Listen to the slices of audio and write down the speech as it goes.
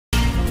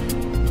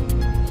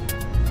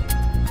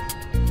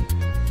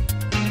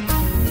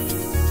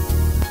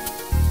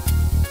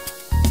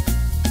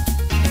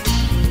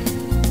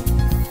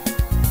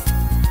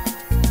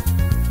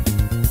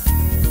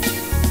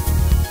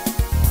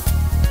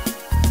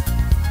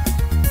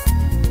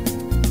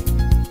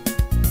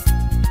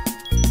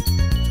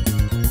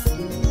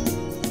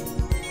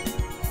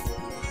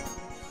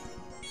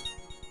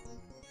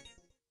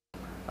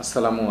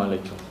আসসালামু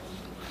আলাইকুম।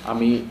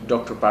 আমি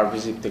doctor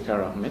Parvez Iftikhar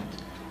Ahmed,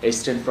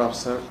 assistant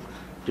professor,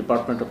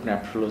 department of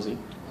nephrology,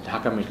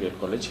 Dhaka medical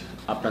college.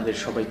 আপনাদের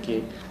সবাইকে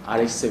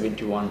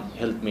RS71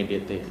 হেলথ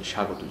মিডিয়াতে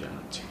স্বাগত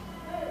জানাচ্ছি।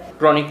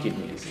 Chronic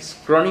kidney disease.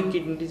 Chronic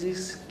kidney disease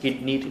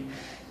কিডনির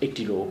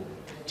একটি রোগ,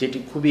 যেটি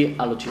খুবই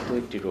আলোচিত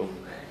একটি রোগ।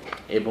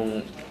 এবং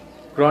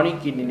ক্রনিক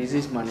কিডনি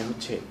ডিজিজ মানে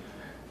হচ্ছে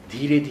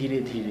ধীরে ধীরে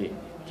ধীরে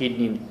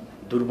কিডনি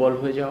দুর্বল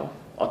হয়ে যাওয়া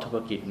অথবা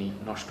কিডনি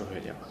নষ্ট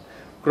হয়ে যাওয়া।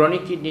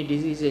 ক্রনিক কিডনি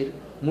ডিজিজের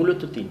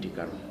মূলত তিনটি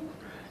কারণ।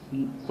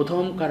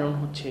 প্রথম কারণ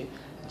হচ্ছে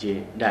যে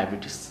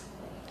ডায়াবেটিস,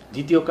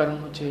 দ্বিতীয় কারণ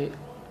হচ্ছে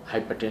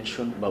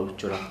হাইপারটেনশন বা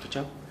উচ্চ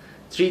রক্তচাপ,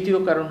 তৃতীয়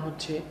কারণ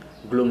হচ্ছে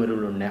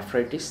গ্লোমেরুলার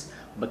নেফ্রাইটিস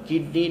বা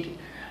কিডনির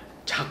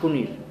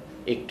ঝাঁকুনির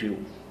একটি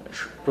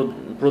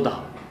প্রদাহ,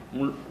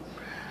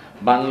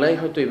 বাংলায়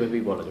হয়তো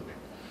এভাবেই বলা যাবে।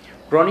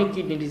 ক্রনিক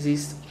কিডনি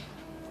ডিজিজ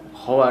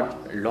হওয়ার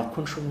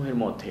লক্ষণসমূহের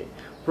মধ্যে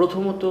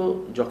প্রথমত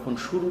যখন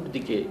শুরুর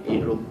দিকে এই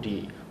রোগটি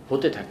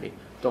হতে থাকে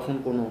তখন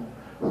কোনো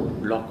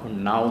লক্ষণ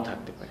নাও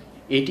থাকতে পারে।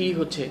 এটিই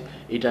হচ্ছে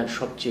এটার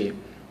সবচেয়ে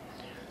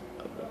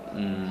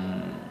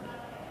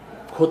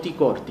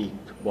ক্ষতিকর দিক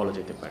বলা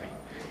যেতে পারে।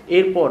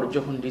 এরপর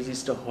যখন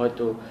ডিজিজটা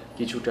হয়তো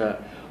কিছুটা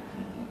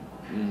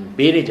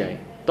বেড়ে যায়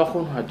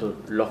তখন হয়তো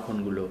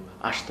লক্ষণগুলো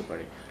আসতে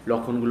পারে।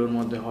 লক্ষণগুলোর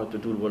মধ্যে হয়তো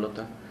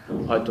দুর্বলতা,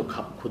 হয়তো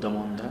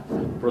ক্ষুধামন্দা,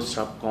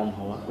 প্রস্রাব কম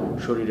হওয়া,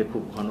 শরীরে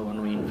খুব ঘন ঘন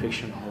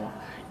ইনফেকশন হওয়া,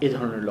 এ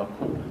ধরনের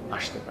লক্ষণ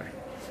আসতে পারে।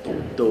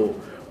 তো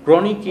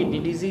ক্রনিক কিডনি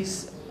ডিজিজ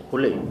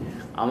হলে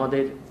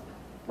আমাদের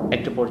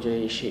একটা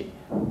পর্যায়ে এসে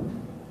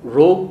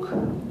রোগ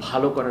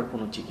ভালো করার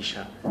কোনো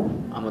চিকিৎসা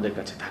আমাদের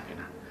কাছে থাকে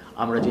না।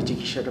 আমরা যে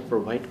চিকিৎসাটা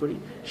প্রোভাইড করি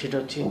সেটা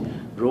হচ্ছে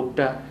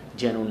রোগটা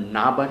যেন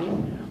না বাড়ে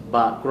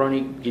বা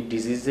ক্রনিক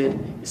ডিজিজের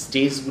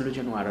স্টেজগুলো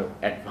যেন আরও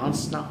অ্যাডভান্স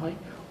না হয়,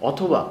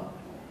 অথবা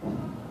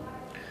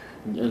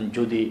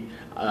যদি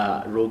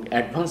রোগ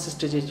অ্যাডভান্স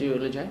স্টেজে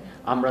চলে যায়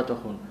আমরা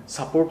তখন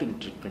সাপোর্টিং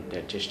ট্রিটমেন্ট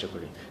দেওয়ার চেষ্টা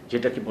করি,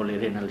 যেটাকে বলে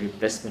রেনাল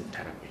রিপ্লেসমেন্ট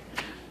থেরাপি।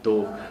 তো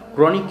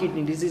ক্রনিক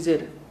কিডনি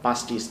ডিজিজের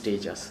 5টি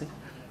স্টেজ আছে।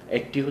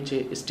 একটি হচ্ছে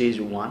স্টেজ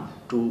 1,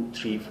 2,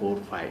 3, 4,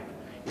 5।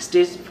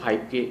 স্টেজ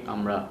 5কে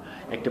আমরা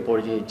একটা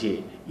পর্যায়ে যে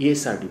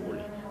ESRD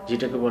বলি,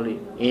 যেটাকে বলে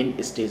এন্ড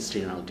স্টেজ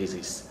রেনাল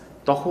ডিজিজ।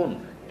 তখন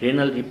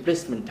রেনাল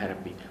রিপ্লেসমেন্ট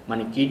থেরাপি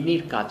মানে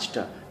কিডনির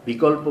কাজটা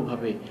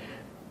বিকল্পভাবে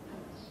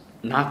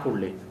না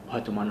করলে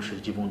হয়তো মানুষের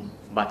জীবন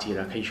বাঁচিয়ে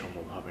রাখাই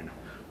সম্ভব হবে না।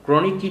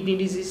 ক্রনিক কিডনি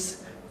ডিজিজ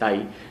তাই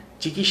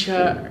চিকিৎসা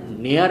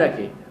নেয়ার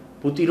আগে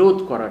প্রতিরোধ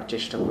করার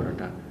চেষ্টা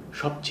করাটা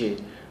সবচেয়ে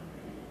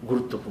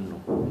গুরুত্বপূর্ণ।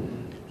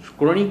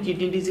 ক্রনিক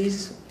কিডনি ডিজিজ,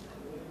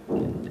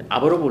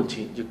 আবারও বলছি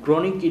যে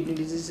ক্রনিক কিডনি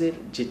ডিজিজের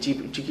যে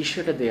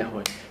চিকিৎসাটা দেওয়া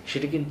হয়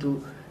সেটা কিন্তু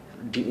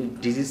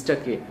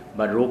ডিজিজটাকে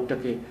বা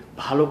রোগটাকে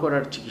ভালো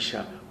করার চিকিৎসা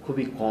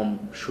খুবই কম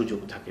সুযোগ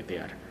থাকে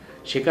দেওয়ার।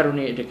 সে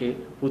কারণে এটাকে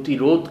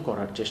প্রতিরোধ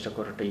করার চেষ্টা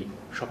করাটাই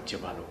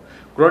সবচেয়ে ভালো।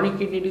 ক্রনিক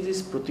কিডনি ডিজিজ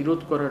প্রতিরোধ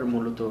করার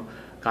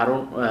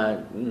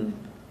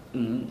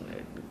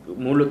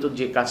মূলত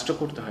যে কাজটা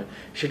করতে হয়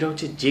সেটা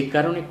হচ্ছে যে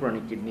কারণে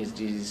ক্রনিক কিডনি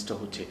ডিজিজটা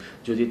হচ্ছে,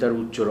 যদি তার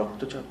উচ্চ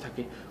রক্তচাপ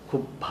থাকে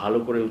খুব ভালো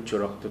করে উচ্চ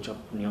রক্তচাপ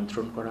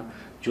নিয়ন্ত্রণ করা,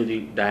 যদি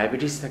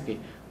ডায়াবেটিস থাকে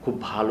খুব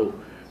ভালো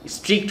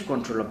স্ট্রিক্ট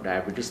কন্ট্রোল অফ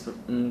ডায়াবেটিস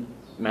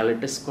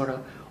ম্যালিটাস করা,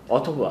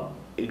 অথবা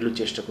এগুলো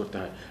চেষ্টা করতে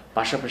হয়।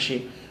 পাশাপাশি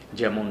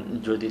যেমন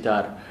যদি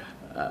তার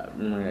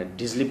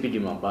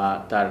ডিসলিপিডিমা বা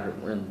তার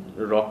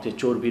রক্তে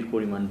চর্বির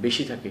পরিমাণ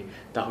বেশি থাকে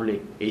তাহলে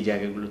এই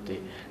জায়গাগুলোতে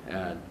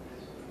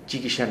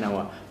চিকিৎসা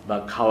নেওয়া বা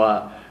খাওয়া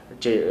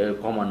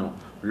কমানো,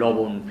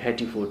 লবণ,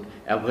 ফ্যাটি ফুড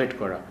অ্যাভয়েড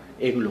করা,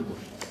 এগুলো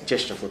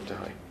চেষ্টা করতে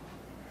হয়।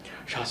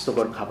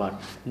 স্বাস্থ্যকর খাবার,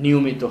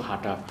 নিয়মিত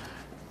হাঁটা,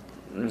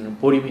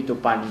 পরিমিত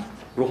পানি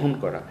গ্রহণ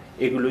করা,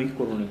 এগুলোই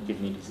ক্রনিক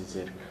কিডনি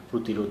ডিজিজের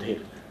প্রতিরোধের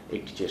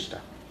একটি চেষ্টা।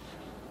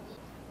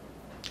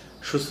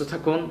 সুস্থ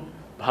থাকুন,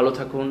 ভালো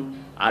থাকুন,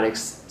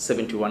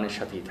 RX71 এর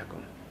সাথেই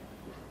থাকুন।